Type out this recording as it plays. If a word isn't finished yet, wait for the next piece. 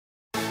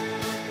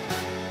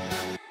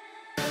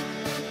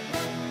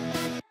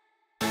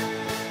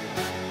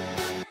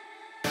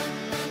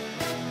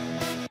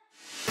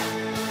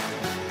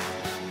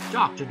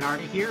Dr.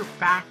 Narda here,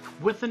 back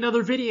with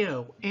another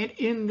video. And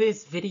in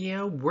this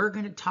video, we're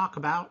going to talk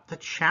about the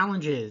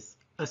challenges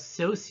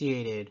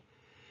associated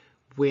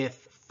with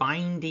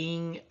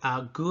finding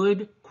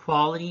good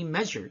quality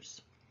measures.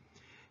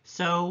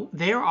 So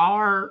there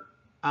are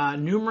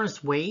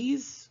numerous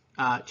ways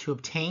to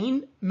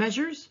obtain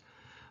measures.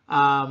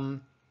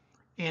 And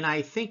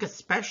I think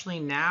especially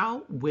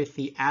now with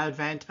the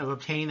advent of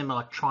obtaining them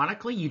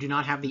electronically, you do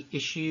not have the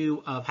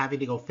issue of having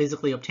to go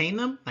physically obtain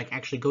them, like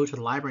actually go to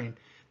the library and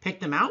pick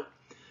them out.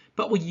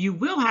 But what you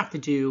will have to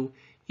do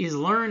is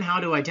learn how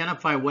to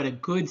identify what a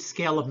good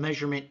scale of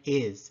measurement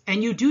is.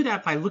 And you do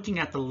that by looking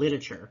at the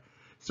literature.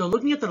 So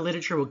looking at the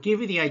literature will give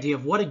you the idea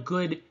of what a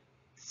good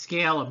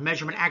scale of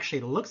measurement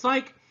actually looks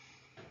like.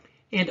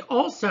 And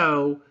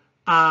also,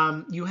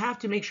 you have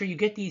to make sure you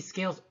get these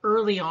scales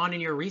early on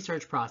in your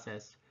research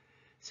process.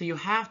 So you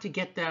have to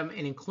get them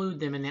and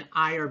include them in an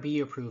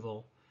IRB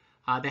approval.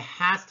 That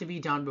has to be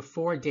done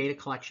before data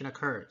collection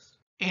occurs.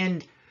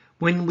 And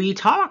when we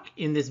talk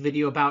in this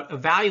video about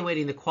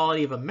evaluating the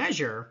quality of a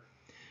measure,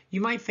 you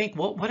might think,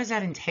 well, what does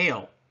that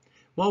entail?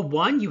 Well,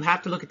 one, you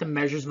have to look at the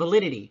measure's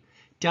validity.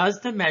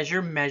 Does the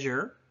measure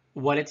measure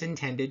what it's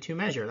intended to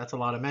measure? That's a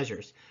lot of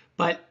measures.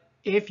 But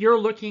if you're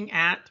looking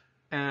at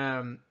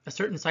a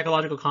certain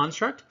psychological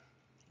construct,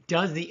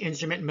 does the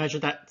instrument measure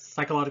that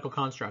psychological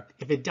construct?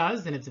 If it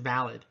does, then it's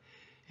valid.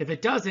 If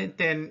it doesn't,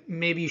 then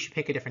maybe you should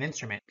pick a different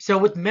instrument. So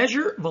with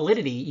measure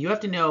validity, you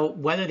have to know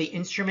whether the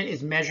instrument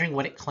is measuring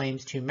what it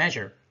claims to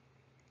measure.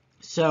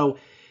 So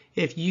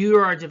if you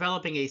are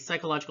developing a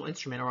psychological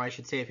instrument, or I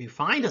should say if you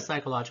find a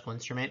psychological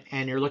instrument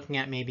and you're looking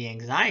at maybe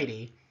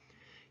anxiety,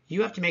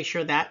 you have to make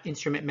sure that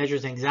instrument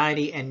measures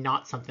anxiety and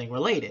not something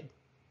related.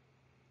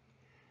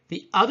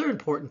 The other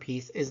important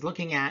piece is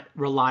looking at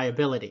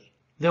reliability.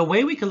 The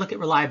way we can look at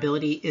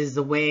reliability is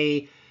the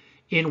way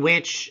in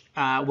which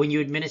when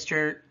you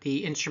administer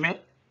the instrument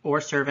or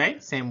survey,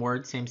 same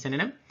word, same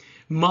synonym,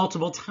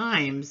 multiple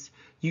times,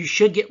 you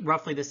should get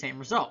roughly the same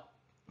result.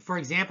 For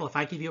example, if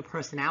I give you a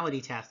personality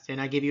test and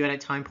I give you it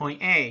at time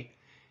point A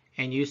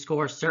and you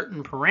score a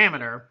certain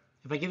parameter,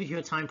 if I give it to you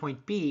at time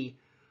point B,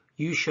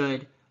 you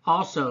should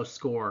also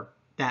score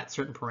that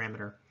certain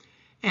parameter.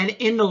 And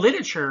in the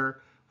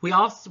literature, we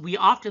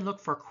often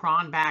look for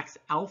Cronbach's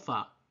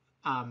alpha.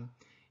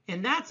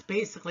 And that's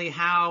basically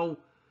how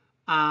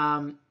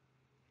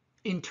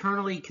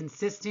internally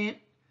consistent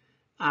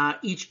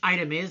each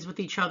item is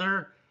with each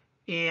other,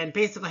 and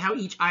basically how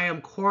each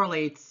item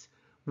correlates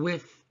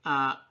with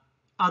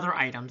other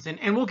items.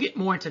 And we'll get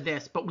more into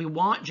this, but we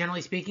want,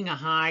 generally speaking, a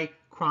high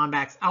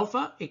Cronbach's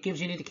alpha. It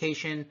gives you an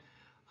indication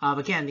of,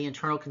 again, the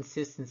internal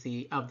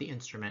consistency of the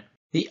instrument.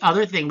 The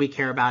other thing we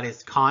care about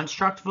is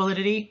construct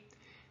validity,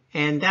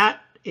 and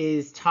that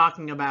is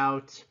talking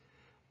about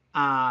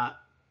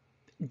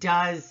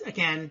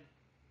again,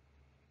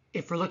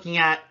 if we're looking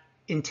at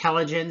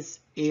intelligence,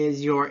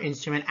 is your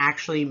instrument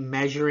actually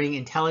measuring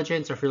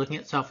intelligence? Or if you're looking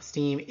at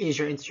self-esteem, is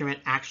your instrument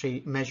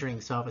actually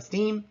measuring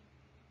self-esteem?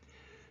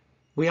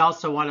 We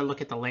also want to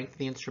look at the length of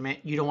the instrument.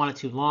 You don't want it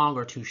too long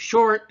or too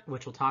short,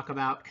 which we'll talk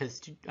about,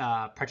 because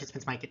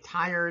participants might get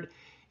tired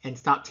and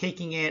stop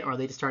taking it, or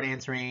they just start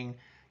answering,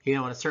 in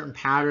a certain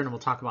pattern, and we'll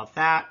talk about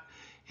that.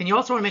 And you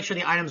also want to make sure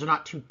the items are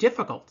not too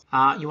difficult.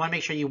 You want to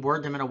make sure you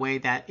word them in a way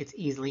that it's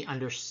easily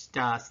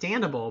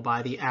understandable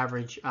by the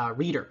average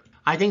reader.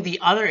 I think the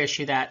other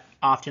issue that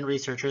often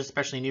researchers,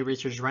 especially new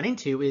researchers, run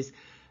into is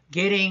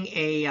getting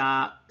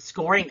a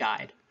scoring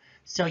guide.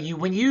 So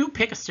when you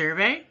pick a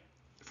survey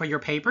for your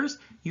papers,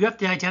 you have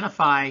to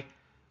identify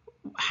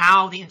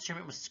how the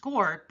instrument was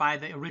scored by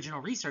the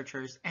original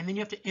researchers, and then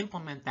you have to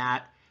implement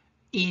that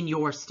in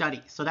your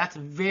study. So that's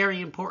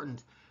very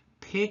important.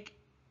 Pick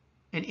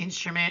an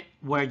instrument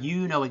where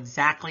you know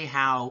exactly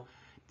how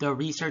the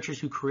researchers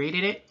who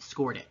created it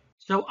scored it.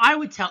 So I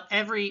would tell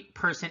every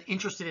person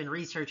interested in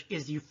research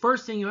is the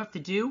first thing you have to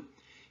do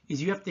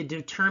is you have to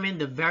determine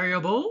the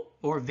variable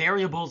or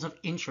variables of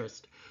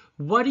interest.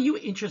 What are you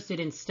interested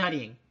in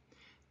studying?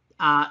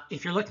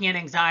 If you're looking at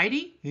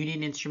anxiety, you need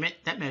an instrument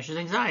that measures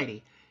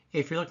anxiety.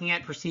 If you're looking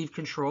at perceived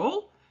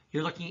control,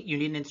 you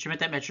need an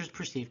instrument that measures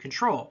perceived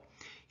control.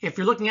 If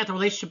you're looking at the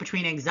relationship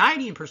between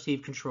anxiety and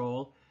perceived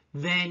control,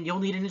 then you'll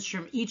need an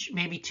instrument,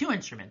 maybe two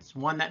instruments,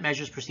 one that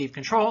measures perceived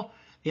control,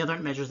 the other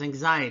that measures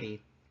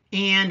anxiety.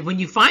 And when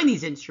you find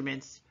these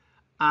instruments,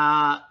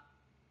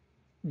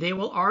 they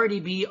will already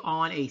be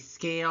on a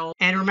scale.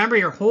 And remember,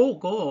 your whole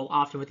goal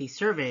often with these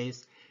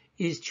surveys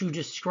is to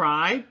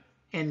describe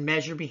and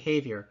measure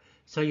behavior.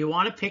 So you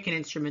want to pick an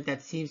instrument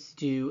that seems to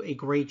do a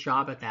great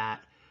job at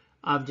that,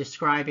 of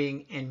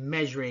describing and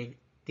measuring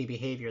the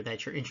behavior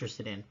that you're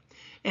interested in.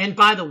 And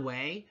by the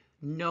way,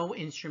 no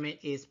instrument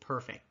is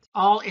perfect.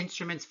 All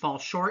instruments fall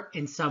short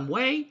in some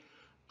way.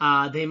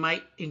 They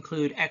might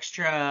include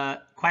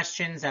extra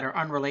questions that are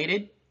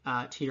unrelated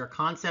to your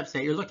concepts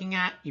that you're looking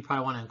at. You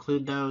probably want to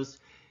include those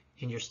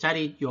in your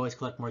study. You always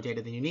collect more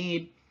data than you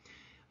need.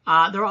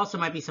 There also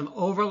might be some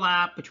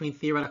overlap between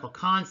theoretical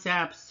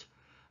concepts.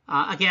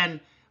 Again,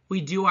 we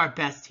do our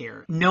best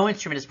here. No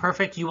instrument is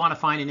perfect. You want to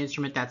find an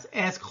instrument that's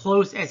as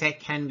close as it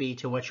can be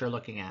to what you're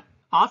looking at.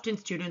 Often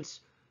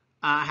students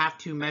have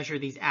to measure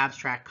these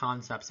abstract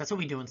concepts. That's what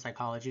we do in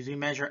psychology, is we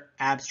measure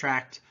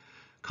abstract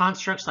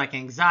constructs like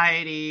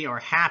anxiety or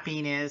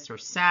happiness or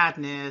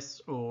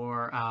sadness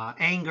or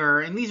anger.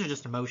 And these are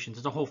just emotions.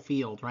 There's a whole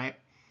field, right,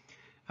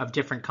 of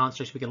different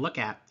constructs we can look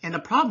at. And the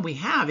problem we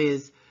have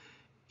is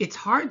it's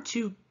hard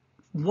to,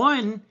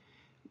 one,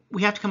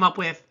 we have to come up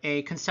with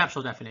a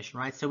conceptual definition,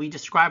 right? So we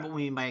describe what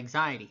we mean by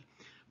anxiety.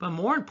 But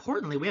more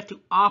importantly, we have to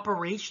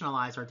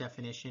operationalize our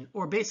definition,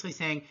 or basically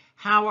saying,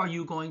 how are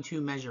you going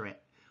to measure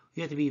it?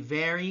 You have to be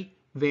very,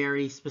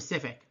 very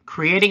specific.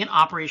 Creating an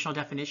operational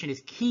definition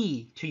is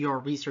key to your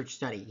research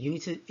study. You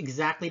need to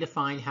exactly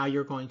define how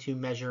you're going to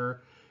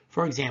measure,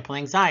 for example,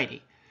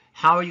 anxiety.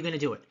 How are you going to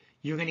do it?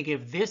 You're going to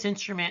give this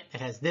instrument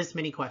that has this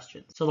many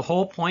questions. So the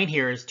whole point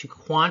here is to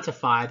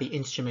quantify the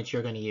instrument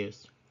you're going to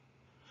use.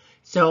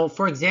 So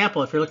for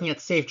example, if you're looking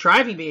at safe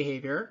driving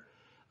behavior,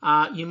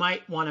 you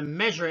might want to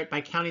measure it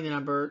by counting the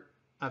number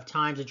of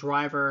times a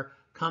driver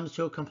comes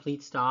to a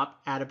complete stop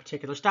at a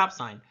particular stop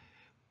sign.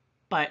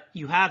 But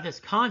you have this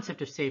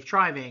concept of safe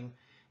driving,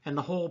 and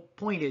the whole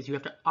point is you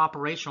have to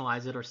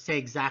operationalize it or say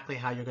exactly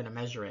how you're going to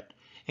measure it.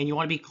 And you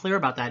want to be clear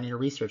about that in your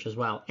research as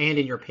well, and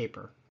in your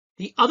paper.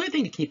 The other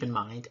thing to keep in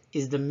mind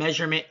is the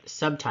measurement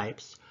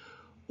subtypes,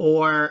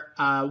 or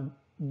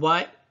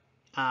what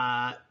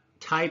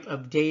type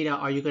of data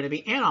are you going to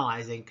be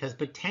analyzing, because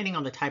depending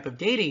on the type of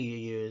data you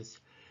use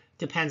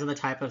depends on the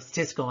type of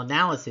statistical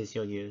analysis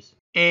you'll use.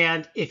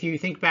 And if you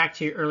think back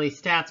to your early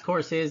stats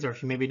courses, or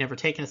if you maybe never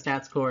taken a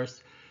stats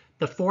course,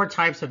 the 4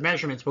 types of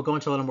measurements, we'll go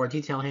into a little more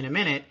detail in a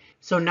minute.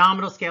 So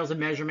nominal scales of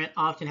measurement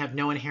often have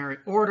no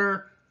inherent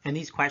order, and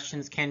these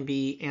questions can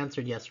be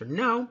answered yes or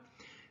no.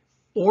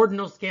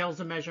 Ordinal scales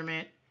of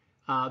measurement,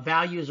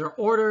 values are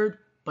ordered,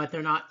 but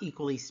they're not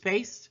equally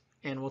spaced,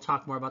 and we'll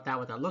talk more about that,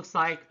 what that looks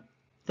like.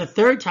 The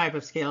third type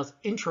of scale is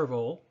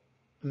interval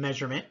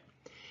measurement,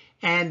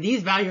 and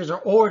these values are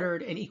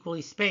ordered and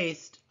equally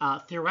spaced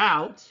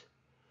throughout,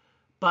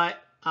 but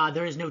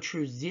there is no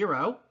true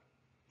zero.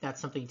 That's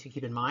something to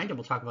keep in mind, and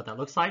we'll talk about what that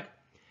looks like.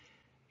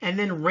 And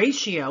then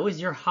ratio is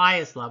your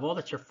highest level.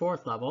 That's your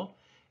 4th level.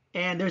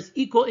 And there's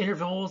equal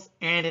intervals,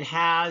 and it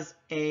has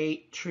a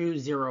true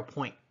 0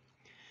 point.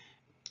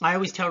 I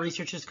always tell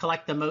researchers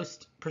collect the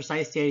most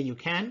precise data you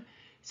can.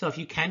 So if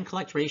you can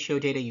collect ratio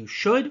data, you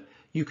should.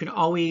 You can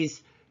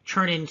always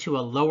turn into a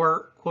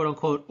lower, quote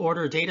unquote,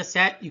 order data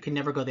set. You can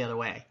never go the other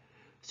way.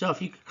 So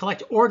if you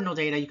collect ordinal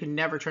data, you can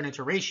never turn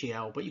into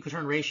ratio, but you can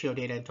turn ratio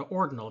data into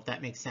ordinal, if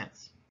that makes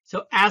sense.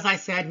 So as I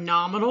said,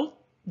 nominal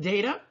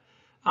data,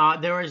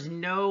 there is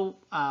no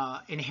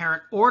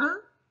inherent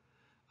order.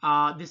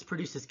 This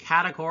produces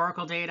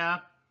categorical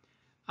data.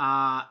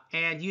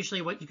 And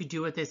usually what you could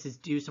do with this is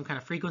do some kind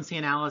of frequency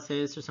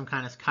analysis or some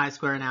kind of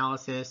chi-square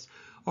analysis,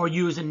 or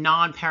use a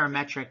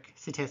non-parametric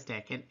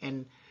statistic.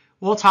 And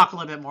we'll talk a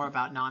little bit more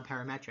about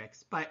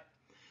non-parametrics. But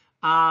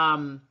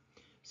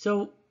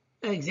so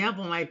an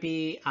example might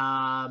be,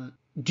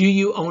 do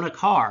you own a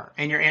car?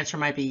 And your answer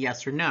might be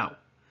yes or no.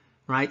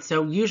 Right?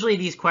 So usually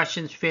these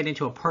questions fit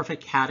into a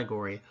perfect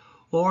category.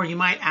 Or you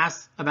might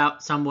ask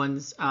about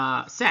someone's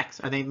sex.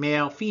 Are they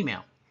male,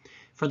 female?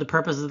 For the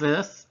purpose of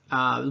this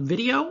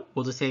video,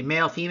 we'll just say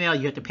male, female.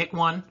 You have to pick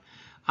one.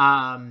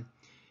 And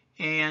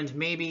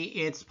maybe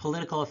it's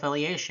political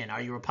affiliation.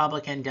 Are you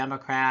Republican,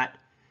 Democrat,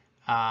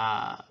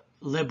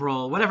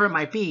 liberal, whatever it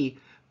might be.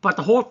 But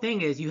the whole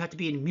thing is you have to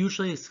be in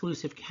mutually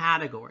exclusive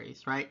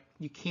categories, right?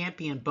 You can't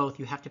be in both.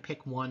 You have to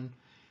pick one.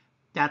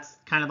 That's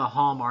kind of the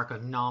hallmark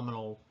of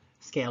nominal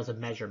scales of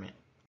measurement.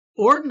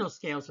 Ordinal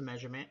scales of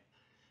measurement,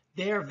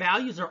 their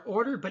values are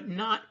ordered but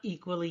not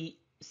equally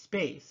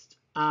spaced.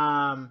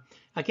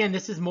 Again,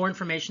 this is more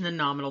information than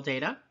nominal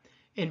data.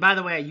 And by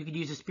the way, you could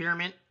use a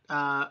Spearmint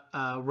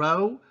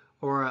row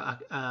or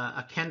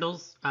a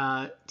Kendall's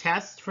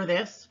test for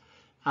this.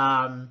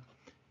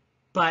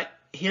 But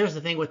here's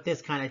the thing with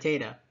this kind of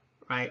data,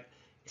 right?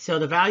 So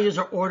the values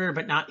are ordered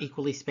but not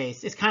equally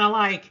spaced. It's kind of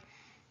like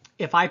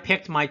if I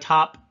picked my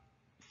top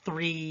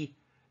 3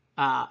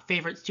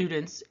 favorite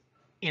students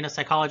in a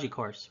psychology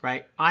course,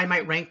 right? I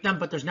might rank them,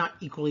 but there's not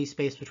equally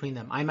spaced between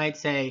them. I might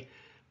say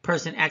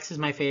person X is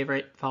my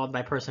favorite, followed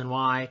by person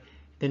Y,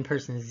 then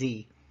person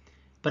Z.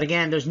 But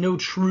again, there's no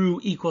true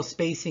equal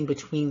spacing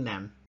between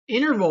them.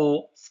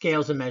 Interval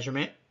scales of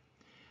measurement,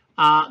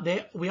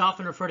 we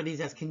often refer to these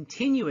as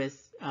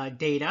continuous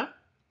data.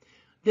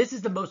 This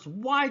is the most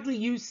widely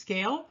used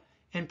scale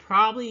and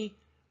probably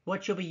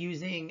what you'll be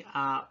using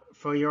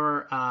for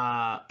your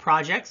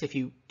projects if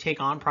you take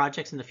on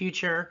projects in the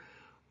future,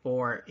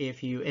 or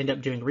if you end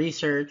up doing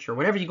research or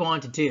whatever you go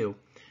on to do.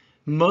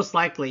 Most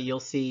likely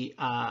you'll see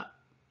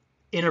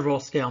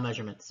interval scale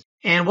measurements.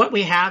 And what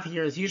we have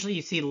here is usually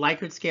you see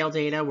Likert scale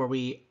data where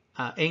we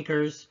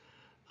anchors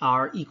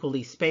are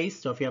equally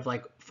spaced. So if you have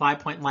like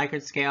 5-point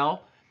Likert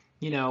scale,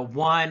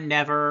 1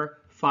 never,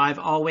 5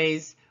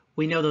 always,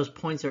 we know those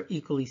points are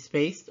equally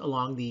spaced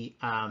along the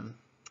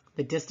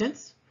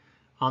distance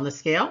on the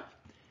scale.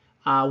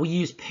 We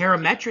use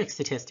parametric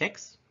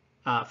statistics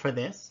for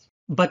this,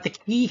 but the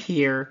key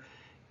here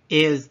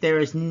is there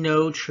is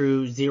no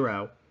true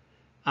zero.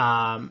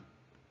 There's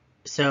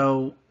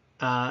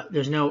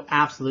no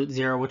absolute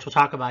zero, which we'll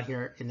talk about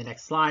here in the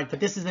next slide, but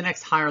this is the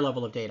next higher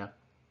level of data.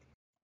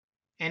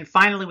 And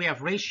finally, we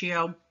have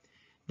ratio.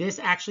 This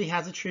actually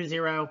has a true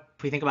zero.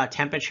 If we think about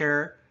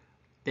temperature,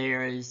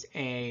 there's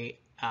a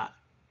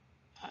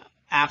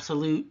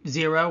absolute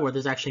zero where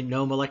there's actually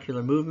no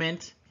molecular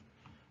movement.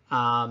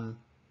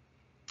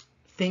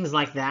 Things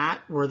like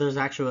that, where there's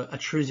actually a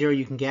true zero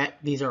you can get.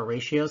 These are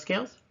ratio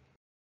scales.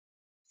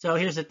 So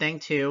here's the thing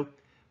too.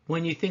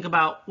 When you think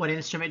about what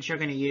instruments you're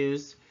going to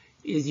use,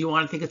 is you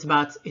want to think it's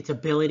about its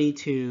ability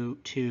to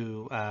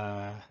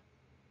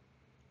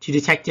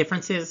detect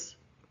differences.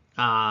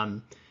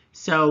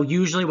 So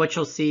usually what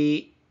you'll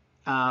see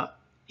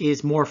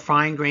is more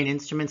fine-grained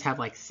instruments have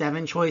like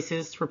 7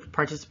 choices for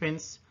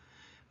participants,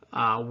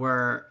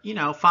 where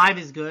 5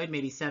 is good,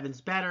 maybe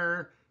 7's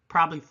better,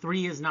 probably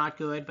 3 is not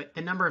good, but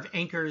the number of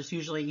anchors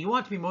usually you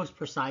want to be most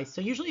precise.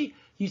 So usually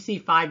you see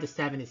 5 to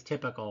 7 is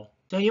typical.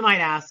 So you might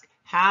ask,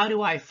 how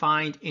do I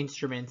find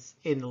instruments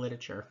in the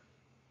literature?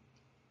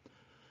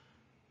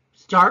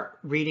 Start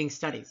reading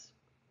studies.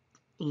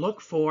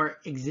 Look for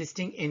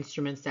existing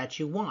instruments that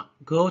you want.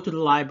 Go to the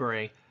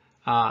library.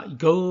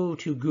 Go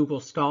to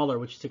Google Scholar,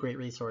 which is a great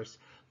resource.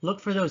 Look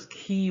for those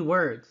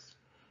keywords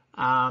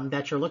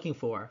that you're looking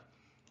for.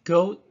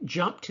 Go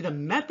jump to the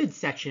methods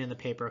section in the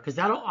paper, because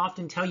that'll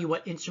often tell you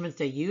what instruments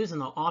they use,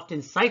 and they'll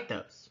often cite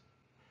those.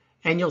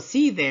 And you'll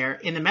see there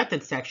in the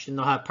methods section,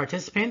 they'll have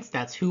participants,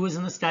 that's who was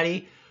in the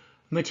study,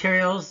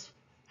 materials,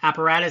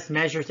 apparatus,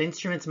 measures,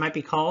 instruments might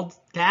be called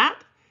that,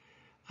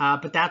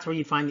 but that's where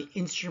you find the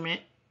instrument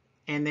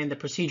and then the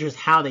procedures,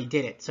 how they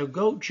did it. So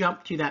go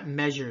jump to that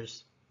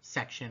measures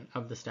section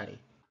of the study.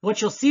 What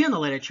you'll see in the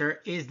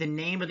literature is the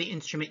name of the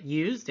instrument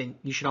used, and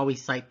you should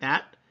always cite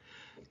that.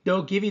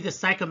 They'll give you the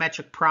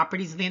psychometric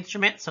properties of the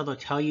instrument. So they'll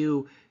tell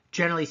you,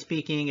 generally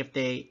speaking, if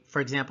they,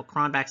 for example,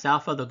 Cronbach's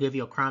alpha, they'll give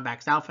you a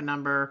Cronbach's alpha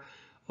number,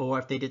 or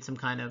if they did some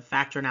kind of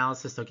factor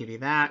analysis, they'll give you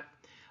that.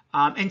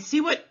 And see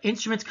what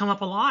instruments come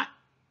up a lot.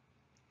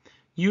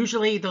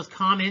 Usually those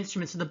common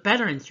instruments are the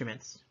better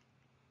instruments.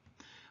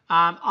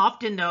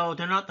 Often though,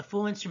 they're not, the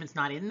full instrument's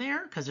not in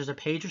there because there's a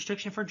page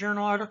restriction for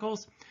journal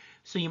articles.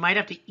 So you might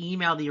have to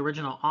email the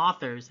original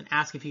authors and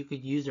ask if you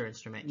could use their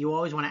instrument. You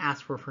always want to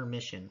ask for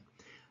permission.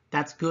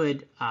 That's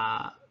good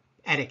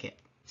etiquette.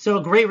 So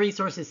a great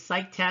resource is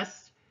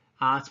PsycTest.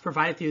 It's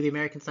provided through the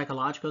American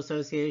Psychological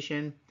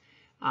Association.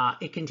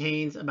 It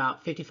contains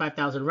about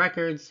 55,000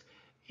 records,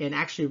 and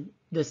actually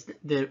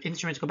the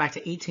instruments go back to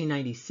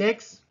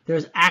 1896.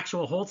 There's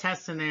actual whole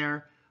tests in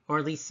there, or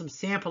at least some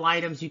sample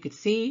items you could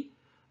see.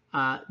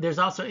 There's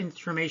also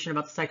information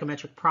about the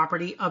psychometric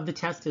property of the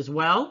test as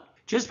well.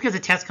 Just because a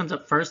test comes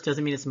up first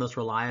doesn't mean it's the most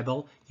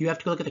reliable. You have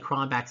to look at the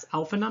Cronbach's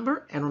alpha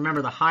number, and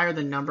remember, the higher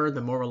the number,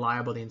 the more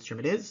reliable the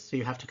instrument is. So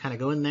you have to kind of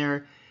go in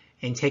there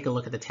and take a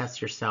look at the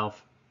test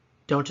yourself.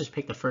 Don't just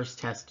pick the first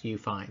test you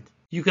find.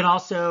 You can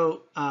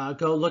also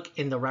go look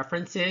in the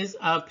references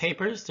of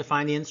papers to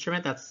find the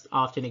instrument. That's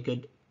often a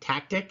good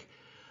tactic.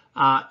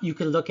 You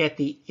can look at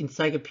the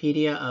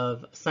Encyclopedia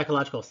of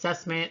Psychological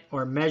Assessment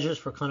or Measures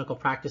for Clinical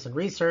Practice and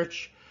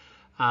Research.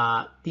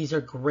 These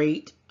are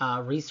great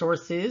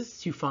resources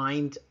to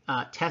find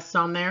tests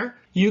on there.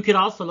 You could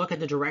also look at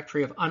the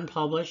directory of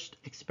unpublished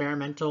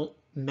experimental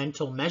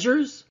mental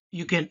measures.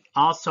 You can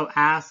also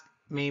ask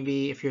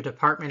maybe if your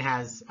department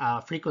has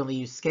frequently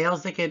used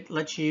scales they could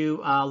let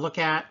you look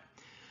at.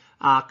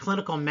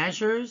 Clinical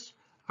measures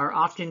are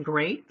often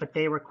great, but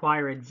they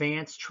require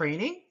advanced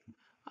training,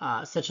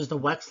 such as the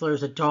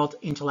Wechsler's Adult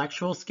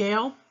Intellectual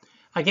Scale.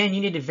 Again,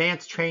 you need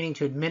advanced training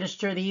to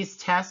administer these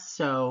tests,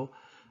 so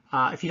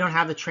if you don't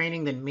have the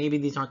training, then maybe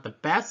these aren't the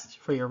best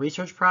for your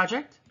research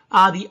project.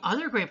 The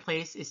other great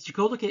place is to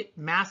go look at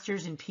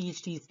master's and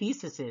PhD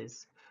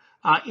theses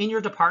in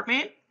your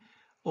department,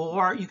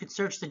 or you could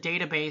search the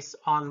database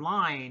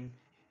online.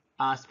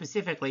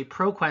 Specifically,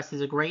 ProQuest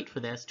is great for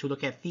this, to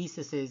look at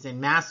theses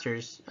and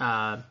master's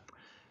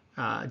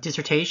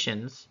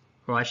dissertations,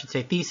 or I should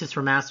say thesis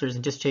for masters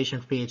and dissertation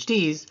for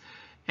PhDs,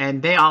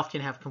 and they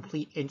often have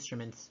complete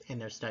instruments in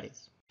their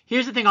studies.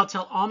 Here's the thing I'll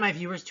tell all my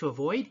viewers to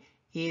avoid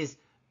is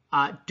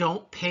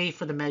don't pay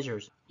for the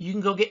measures. You can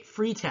go get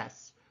free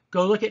tests.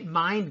 Go look at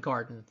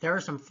MindGarden. There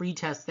are some free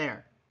tests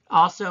there.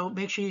 Also,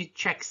 make sure you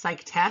check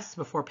PsycTest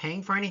before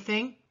paying for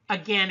anything.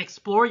 Again,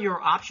 explore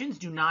your options.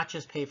 Do not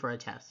just pay for a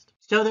test.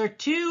 So there are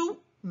two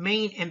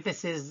main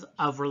emphases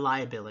of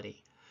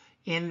reliability,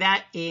 and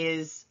that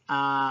is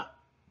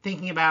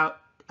thinking about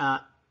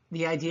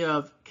the idea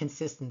of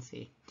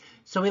consistency.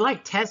 So we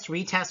like test,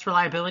 retest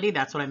reliability.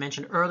 That's what I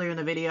mentioned earlier in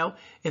the video.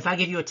 If I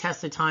give you a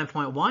test at time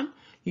point 1,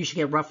 you should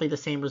get roughly the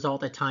same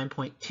result at time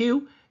point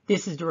 2.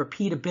 This is the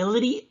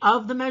repeatability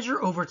of the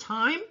measure over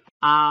time.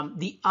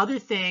 The other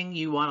thing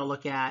you want to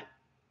look at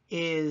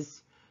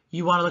is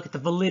you want to look at the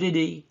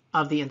validity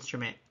of the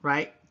instrument,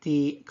 right?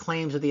 The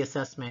claims of the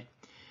assessment.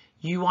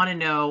 You want to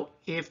know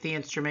if the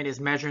instrument is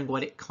measuring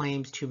what it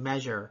claims to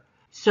measure.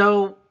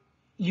 So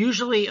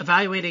usually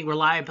evaluating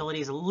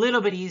reliability is a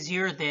little bit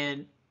easier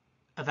than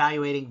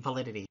evaluating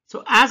validity.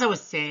 So as I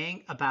was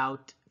saying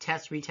about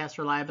test-retest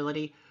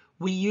reliability,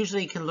 we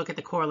usually can look at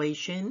the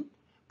correlation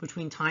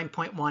between time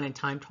point 1 and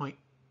time point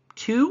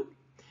 2,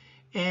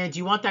 and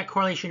you want that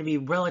correlation to be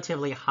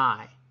relatively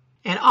high.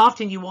 And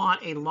often you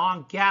want a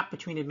long gap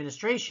between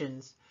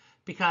administrations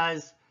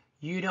because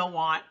you don't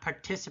want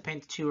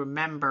participants to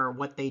remember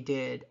what they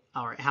did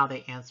or how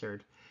they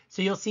answered.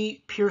 So you'll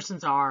see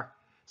Pearson's R.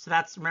 So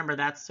that's, remember,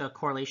 that's a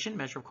correlation,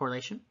 measure of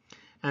correlation.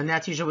 And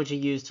that's usually what you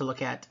use to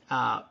look at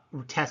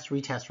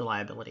test-retest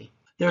reliability.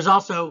 There's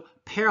also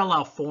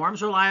parallel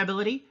forms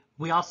reliability.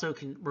 We also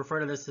can refer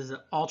to this as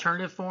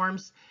alternative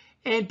forms.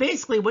 And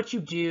basically what you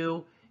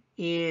do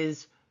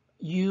is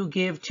you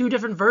give two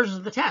different versions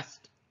of the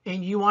test.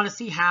 And you want to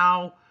see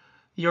how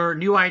your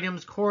new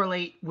items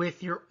correlate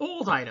with your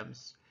old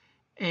items.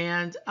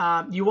 And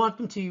you want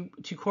them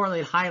to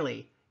correlate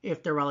highly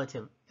if they're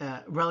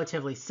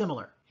relatively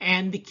similar.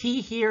 And the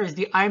key here is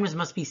the items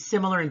must be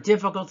similar in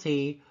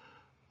difficulty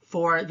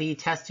for the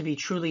test to be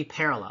truly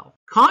parallel.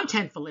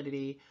 Content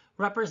validity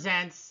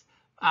represents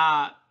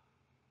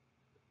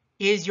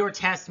is your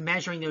test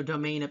measuring your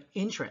domain of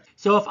interest.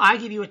 So if I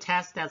give you a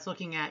test that's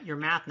looking at your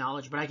math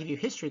knowledge, but I give you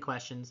history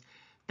questions,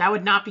 that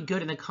would not be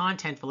good in the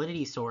content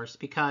validity source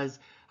because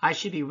I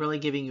should be really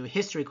giving you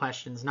history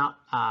questions, not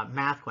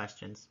math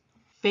questions.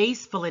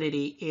 Face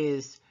validity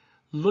is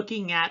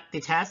looking at the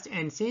test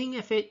and seeing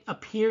if it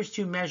appears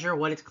to measure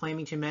what it's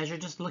claiming to measure,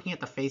 just looking at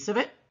the face of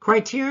it.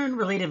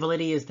 Criterion-related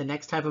validity is the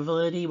next type of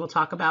validity we'll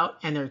talk about,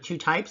 and there are two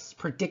types,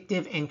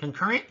 predictive and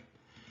concurrent.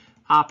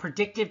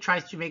 Predictive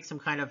tries to make some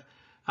kind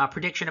of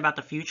prediction about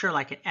the future,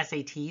 like an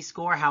SAT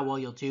score, how well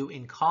you'll do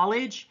in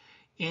college.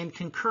 And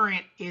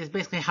concurrent is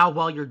basically how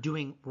well you're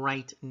doing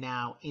right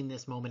now in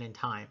this moment in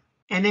time.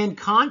 And then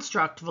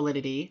construct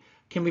validity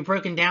can be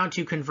broken down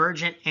to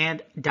convergent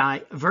and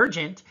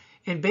divergent.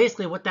 And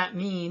basically what that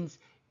means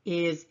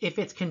is if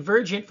it's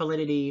convergent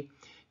validity,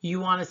 you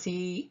want to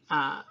see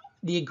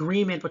the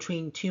agreement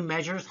between two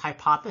measures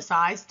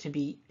hypothesized to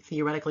be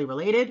theoretically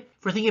related.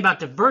 If we're thinking about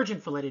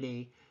divergent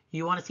validity,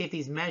 you want to see if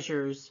these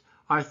measures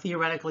are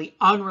theoretically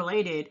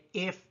unrelated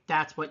if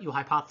that's what you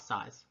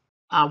hypothesize.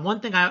 One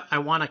thing I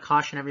want to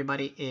caution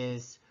everybody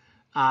is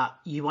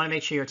you want to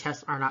make sure your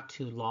tests are not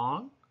too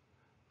long.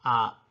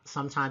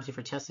 Sometimes if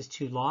your test is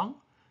too long,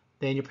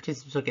 then your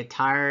participants will get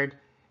tired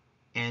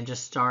and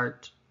just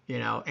start,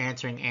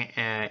 answering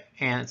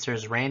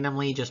answers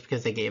randomly just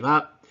because they gave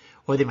up,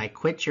 or they might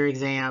quit your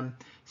exam.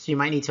 So you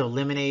might need to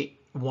eliminate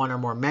one or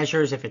more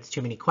measures if it's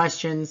too many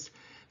questions.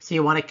 So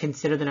you want to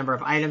consider the number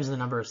of items and the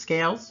number of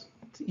scales.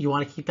 You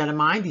want to keep that in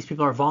mind. These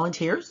people are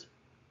volunteers,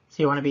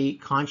 so you want to be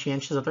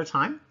conscientious of their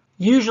time.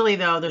 Usually,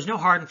 though, there's no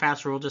hard and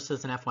fast rule, just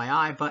as an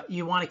FYI, but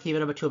you want to keep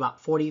it up to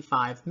about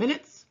 45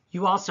 minutes.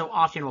 You also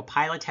often will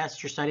pilot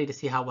test your study to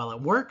see how well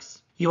it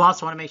works. You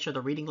also want to make sure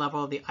the reading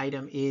level of the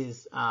item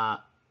is a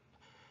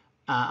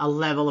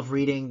level of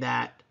reading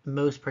that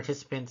most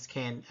participants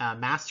can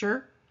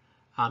master.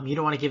 You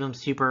don't want to give them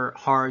super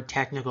hard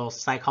technical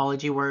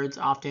psychology words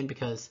often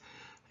because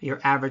your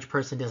average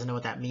person doesn't know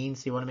what that means.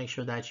 So you want to make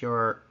sure that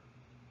your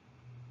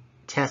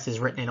test is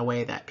written in a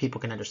way that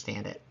people can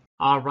understand it.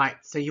 All right,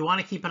 so you want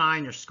to keep an eye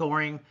on your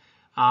scoring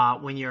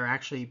when you're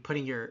actually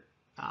putting your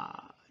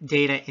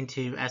data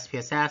into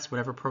SPSS,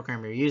 whatever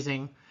program you're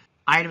using.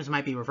 Items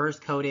might be reverse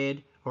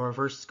coded or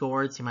reverse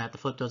scored, so you might have to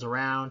flip those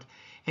around.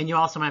 And you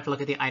also might have to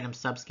look at the item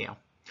subscale.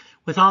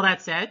 With all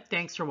that said,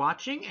 thanks for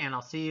watching, and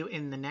I'll see you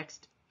in the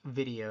next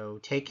video.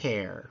 Take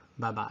care.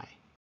 Bye-bye.